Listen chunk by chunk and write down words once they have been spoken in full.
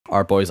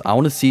Alright boys, I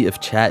want to see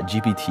if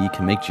ChatGPT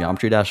can make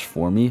Geometry Dash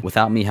for me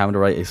without me having to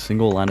write a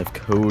single line of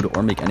code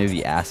or make any of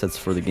the assets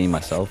for the game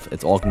myself.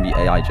 It's all going to be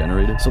AI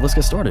generated. So let's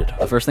get started.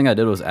 The first thing I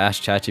did was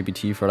ask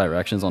ChatGPT for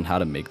directions on how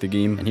to make the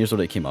game, and here's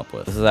what it came up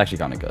with. This is actually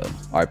kind of good.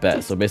 Alright,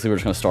 bet. So basically we're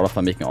just going to start off by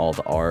making all of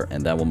the art,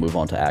 and then we'll move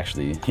on to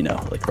actually, you know,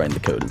 like writing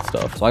the code and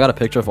stuff. So I got a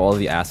picture of all of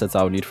the assets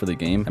I would need for the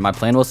game, and my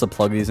plan was to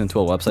plug these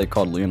into a website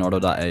called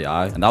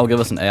Leonardo.ai, and that will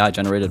give us an AI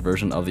generated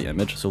version of the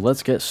image. So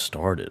let's get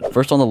started.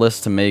 First on the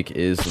list to make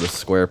is the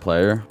square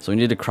player. So we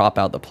need to crop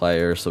out the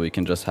player so we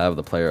can just have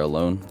the player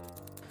alone.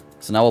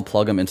 So now we'll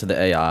plug him into the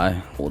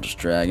AI. We'll just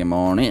drag him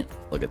on in.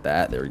 Look at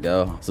that. There we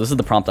go. So this is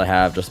the prompt I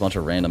have. Just a bunch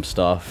of random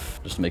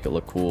stuff just to make it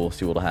look cool.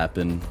 See what'll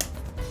happen.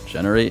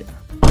 Generate.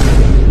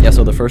 Yeah,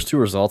 so the first two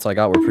results I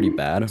got were pretty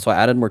bad. So I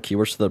added more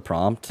keywords to the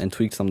prompt and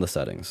tweaked some of the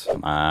settings.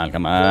 Come on,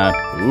 come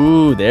on.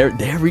 Ooh, there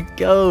we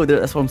go.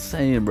 That's what I'm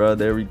saying, bro.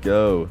 There we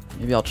go.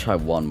 Maybe I'll try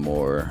one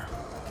more.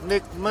 All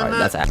right,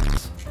 that's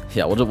ass.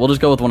 Yeah, we'll just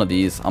go with one of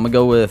these. I'll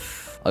go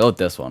with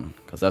this one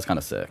because that's kind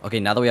of sick. Okay,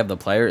 now that we have the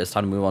player, it's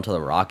time to move on to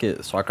the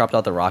rocket. So I cropped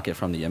out the rocket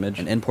from the image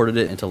and imported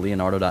it into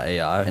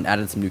Leonardo.ai and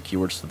added some new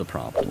keywords to the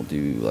prompt. We'll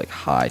do like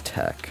high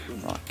tech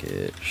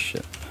rocket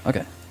ship.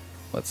 Okay,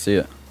 let's see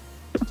it.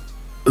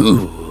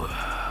 Ooh,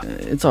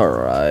 it's all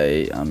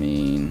right. I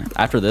mean,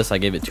 after this, I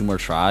gave it 2 more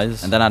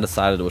tries, and then I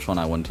decided which one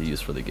I wanted to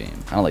use for the game.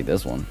 I don't like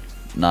this one.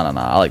 No,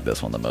 I like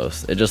this one the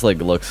most. It just like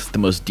looks the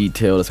most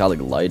detailed. It's got like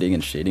lighting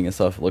and shading and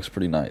stuff. It looks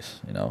pretty nice,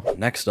 you know.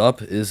 Next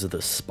up is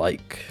the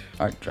spike.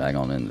 All right, drag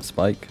on in the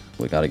spike.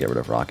 We got to get rid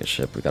of rocket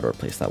ship. We got to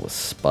replace that with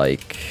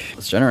spike.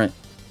 Let's generate.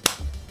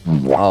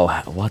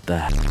 Wow, what the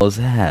hell is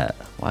that?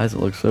 Why does it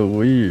look so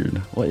weird?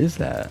 What is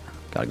that?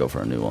 Gotta go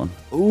for a new one.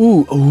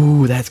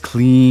 Ooh, that's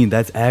clean.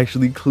 That's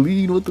actually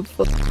clean. What the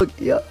fuck?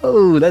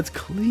 Yo, that's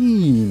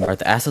clean. All right,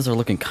 the assets are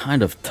looking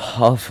kind of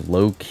tough,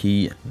 low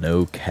key,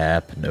 no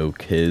cap, no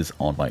kiss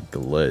on my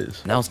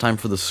glaze. Now it's time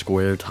for the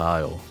square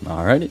tile.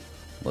 Alrighty,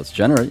 let's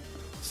generate.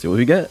 See what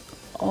we get.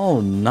 Oh,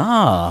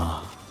 nah.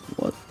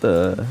 What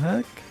the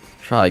heck?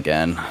 Try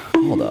again.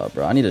 Hold up,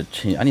 bro. I need to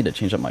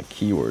change up my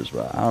keywords,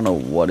 bro. I don't know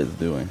what it's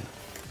doing.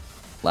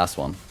 Last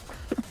one.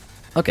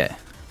 Okay.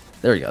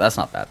 There we go. That's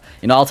not bad.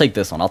 You know, I'll take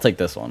this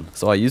one.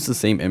 So I used the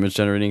same image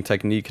generating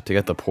technique to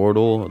get the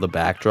portal, the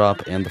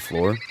backdrop, and the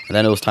floor. And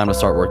then it was time to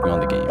start working on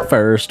the game.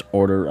 First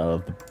order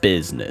of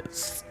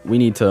business. We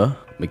need to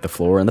make the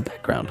floor and the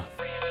background.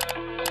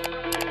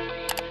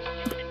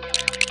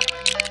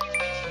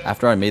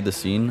 After I made the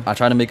scene, I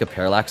tried to make a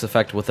parallax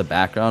effect with the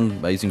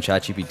background by using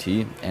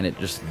ChatGPT, and it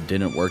just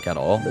didn't work at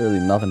all.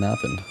 Literally nothing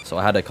happened. So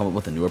I had to come up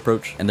with a new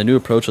approach. And the new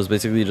approach was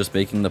basically just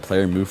making the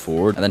player move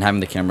forward and then having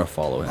the camera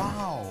follow him.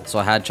 Wow. So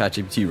I had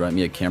ChatGPT write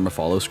me a camera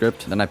follow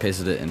script, then I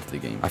pasted it into the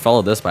game. I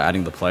followed this by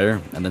adding the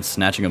player and then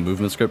snatching a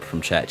movement script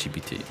from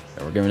ChatGPT. Okay,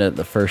 we're giving it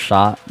the first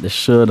shot. This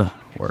should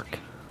work.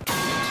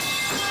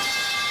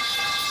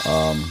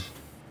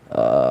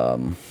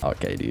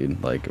 Okay,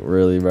 dude. Like,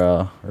 really,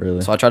 bro?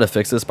 Really? So I tried to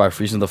fix this by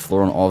freezing the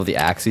floor on all of the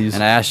axes,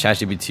 and I asked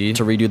ChatGPT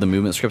to redo the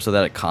movement script so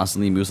that it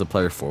constantly moves the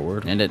player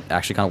forward, and it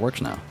actually kind of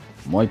works now.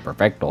 Muy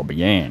perfecto,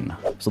 bien.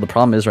 So the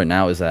problem is right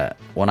now is that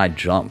when I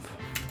jump,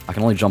 I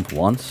can only jump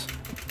once.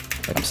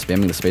 Like, I'm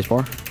spamming the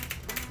spacebar.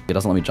 It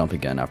doesn't let me jump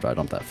again after I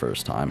jumped that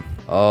first time.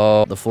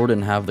 Oh, the floor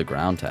didn't have the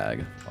ground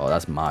tag. Oh,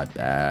 that's my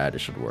bad. It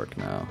should work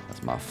now.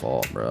 That's my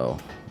fault, bro.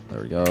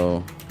 There we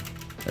go.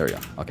 There we go.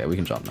 Okay, we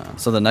can jump now.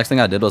 So the next thing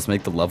I did was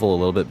make the level a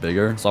little bit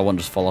bigger so I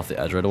wouldn't just fall off the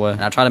edge right away.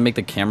 And I tried to make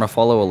the camera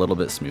follow a little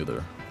bit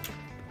smoother.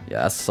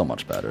 Yeah, that's so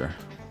much better.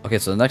 Okay,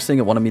 so the next thing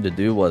it wanted me to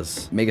do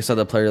was make it so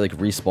the player like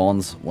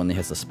respawns when he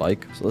hits the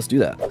spike. So let's do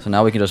that. So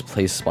now we can just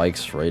place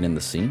spikes right in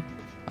the scene,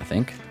 I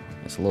think.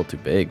 It's a little too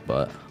big,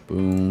 but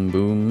boom,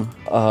 boom.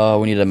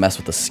 We need to mess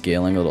with the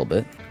scaling a little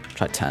bit.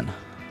 Try 10.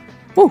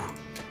 Woo!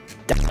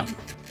 Damn.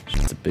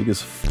 It's the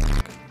biggest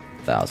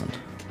 1,000.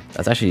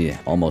 That's actually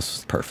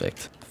almost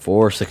perfect.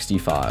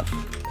 465.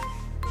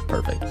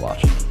 Perfect.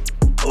 Watch.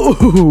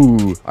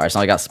 Ooh! Alright, so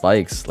now I got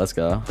spikes. Let's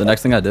go. The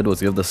next thing I did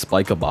was give the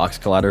spike a box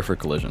collider for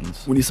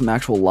collisions. We need some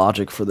actual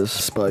logic for this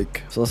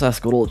spike. So let's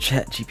ask good old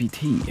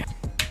ChatGPT.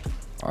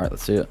 Alright,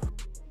 let's see it.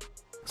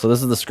 So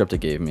this is the script it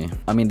gave me.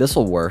 I mean, this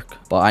will work,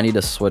 but I need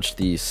to switch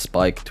the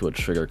spike to a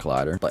trigger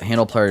collider. But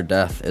handle player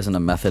death isn't a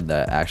method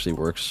that actually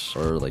works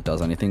or like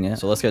does anything yet.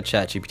 So let's get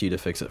ChatGPT to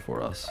fix it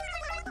for us.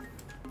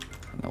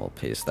 And then we'll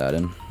paste that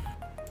in.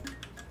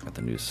 Got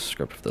the new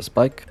script for the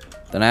spike.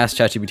 Then I asked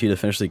ChatGPT to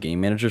finish the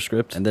game manager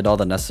script and did all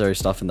the necessary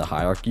stuff in the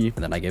hierarchy.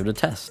 And then I gave it a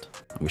test.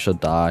 We should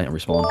die and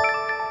respawn.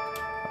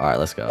 All right,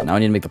 let's go. Now I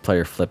need to make the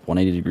player flip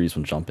 180 degrees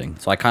when jumping.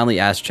 So I kindly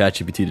asked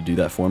ChatGPT to do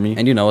that for me.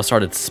 And you know, it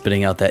started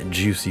spitting out that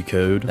juicy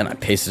code. Then I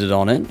pasted it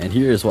on in. And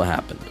here's what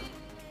happened.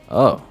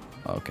 Oh,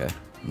 okay.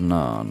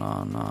 No.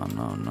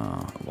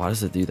 Why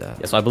does it do that?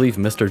 Yeah, so I believe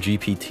Mr.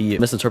 GPT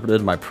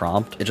misinterpreted my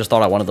prompt. It just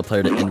thought I wanted the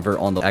player to invert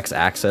on the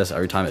x-axis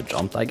every time it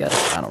jumped, I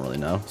guess. I don't really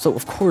know. So,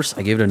 of course,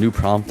 I gave it a new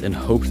prompt and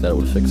hoped that it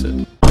would fix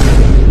it.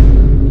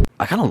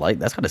 I kind of like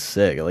that's kind of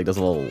sick. It like does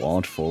a little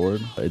launch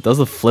forward. It does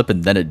a flip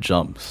and then it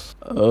jumps.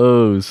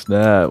 Oh,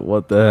 snap.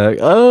 What the heck?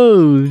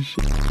 Oh,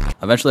 shit.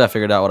 Eventually, I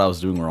figured out what I was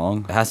doing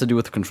wrong. It has to do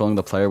with controlling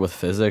the player with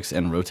physics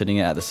and rotating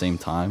it at the same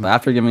time. But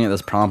after giving it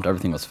this prompt,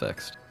 everything was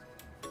fixed.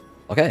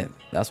 Okay,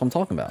 that's what I'm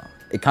talking about.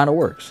 It kind of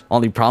works.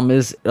 Only problem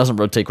is it doesn't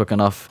rotate quick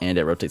enough and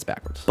it rotates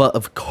backwards. But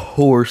of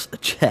course,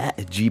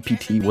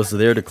 ChatGPT was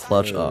there to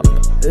clutch up.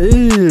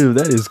 Ew,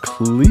 that is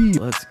clean.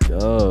 Let's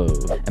go.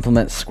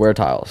 Implement square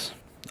tiles.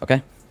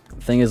 Okay.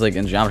 The thing is, like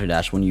in Geometry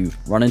Dash, when you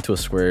run into a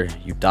square,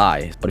 you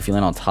die. But if you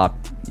land on top,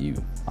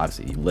 you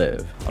obviously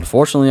live.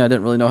 Unfortunately, I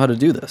didn't really know how to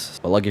do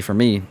this. But lucky for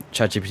me,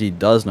 ChatGPT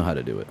does know how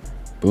to do it.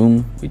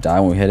 Boom, we die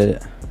when we hit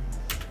it.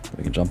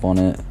 We can jump on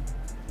it.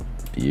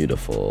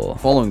 Beautiful.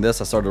 Following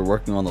this, I started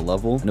working on the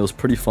level, and it was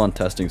pretty fun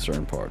testing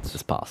certain parts.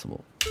 It's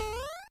possible.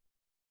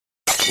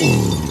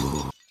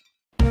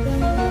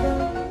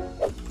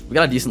 We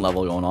got a decent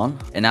level going on,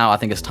 and now I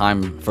think it's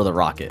time for the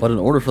rocket. But in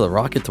order for the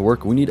rocket to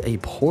work, we need a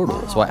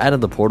portal. So I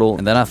added the portal,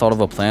 and then I thought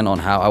of a plan on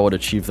how I would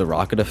achieve the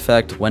rocket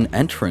effect when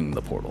entering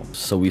the portal.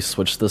 So we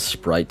switched the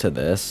sprite to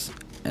this,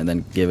 and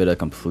then give it a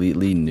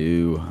completely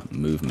new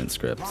movement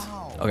script.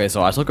 Okay,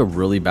 so I took a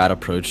really bad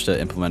approach to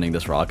implementing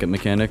this rocket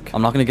mechanic.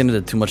 I'm not going to get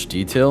into too much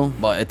detail,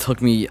 but it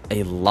took me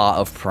a lot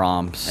of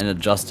prompts and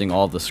adjusting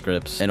all the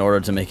scripts in order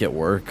to make it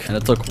work. And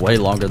it took way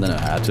longer than it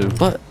had to,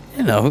 but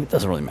you know, it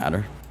doesn't really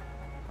matter.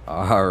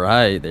 All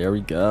right, there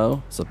we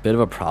go. It's a bit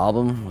of a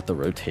problem with the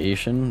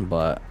rotation,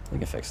 but we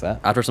can fix that.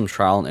 After some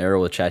trial and error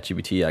with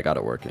ChatGPT, I got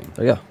it working.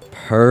 There you go.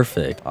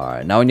 Perfect. All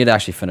right, now we need to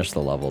actually finish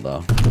the level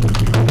though.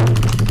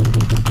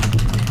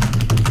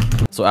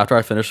 So after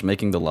I finished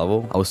making the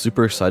level, I was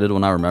super excited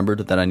when I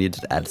remembered that I needed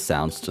to add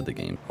sounds to the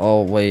game.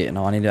 Oh wait,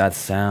 no, I need to add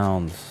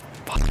sounds.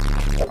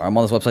 I'm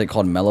on this website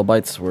called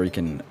Melobytes where you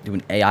can do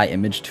an AI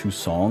image to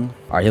song.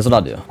 All right, here's what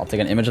I'll do. I'll take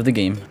an image of the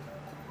game.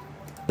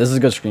 This is a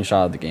good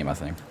screenshot of the game, I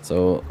think.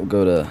 So we'll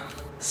go to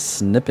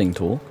snipping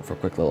tool for a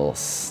quick little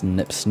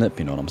snip,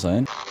 you know what I'm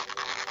saying?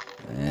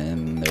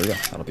 And there we go.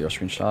 That'll be our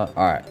screenshot.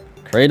 All right,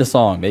 create a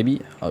song,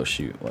 baby. Oh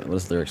shoot, what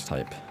is lyrics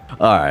type?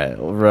 All right,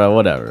 bro,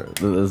 whatever.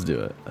 Let's do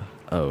it.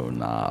 Oh,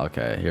 nah.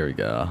 Okay, here we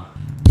go.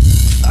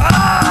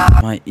 Ah!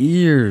 My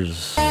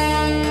ears.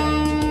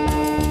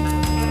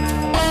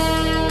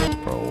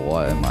 Bro,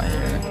 what am I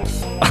hearing?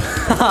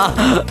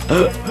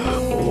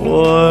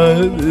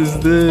 What is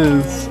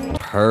this?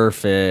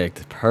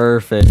 Perfect.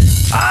 Perfect.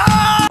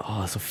 Ah!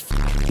 Oh, it's so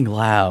fucking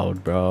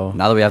loud, bro.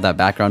 Now that we have that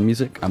background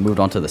music, I moved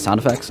on to the sound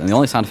effects. And the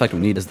only sound effect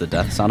we need is the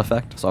death sound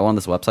effect. So I went on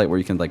this website where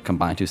you can like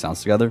combine two sounds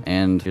together.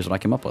 And here's what I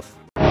came up with.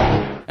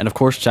 And of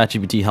course,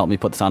 ChatGPT helped me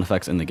put the sound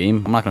effects in the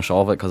game. I'm not going to show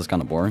all of it because it's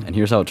kind of boring. And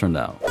here's how it turned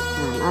out.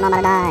 Oh, I'm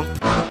gonna die.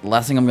 The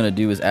last thing I'm going to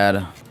do is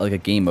add like a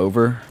game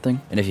over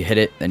thing. And if you hit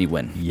it, then you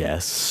win.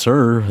 Yes,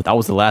 sir. That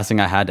was the last thing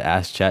I had to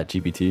ask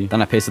ChatGPT.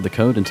 Then I pasted the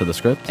code into the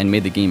script and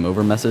made the game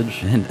over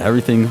message. And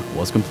everything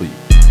was complete.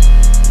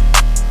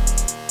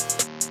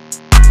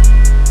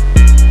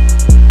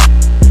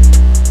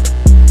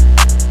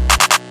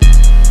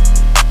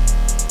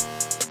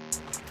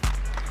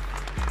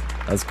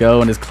 Let's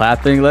go, and it's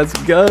clapping. Let's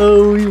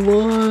go, we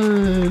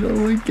won. Oh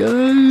my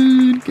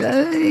god,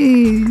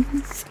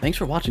 guys. Thanks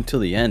for watching till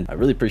the end. I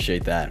really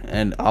appreciate that.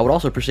 And I would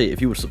also appreciate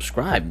if you would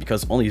subscribe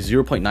because only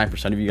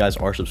 0.9% of you guys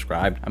are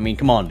subscribed. I mean,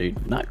 come on,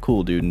 dude. Not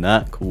cool, dude.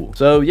 Not cool.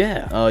 So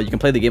yeah, you can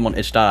play the game on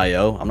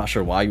itch.io. I'm not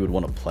sure why you would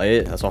want to play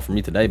it. That's all for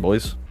me today,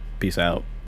 boys. Peace out.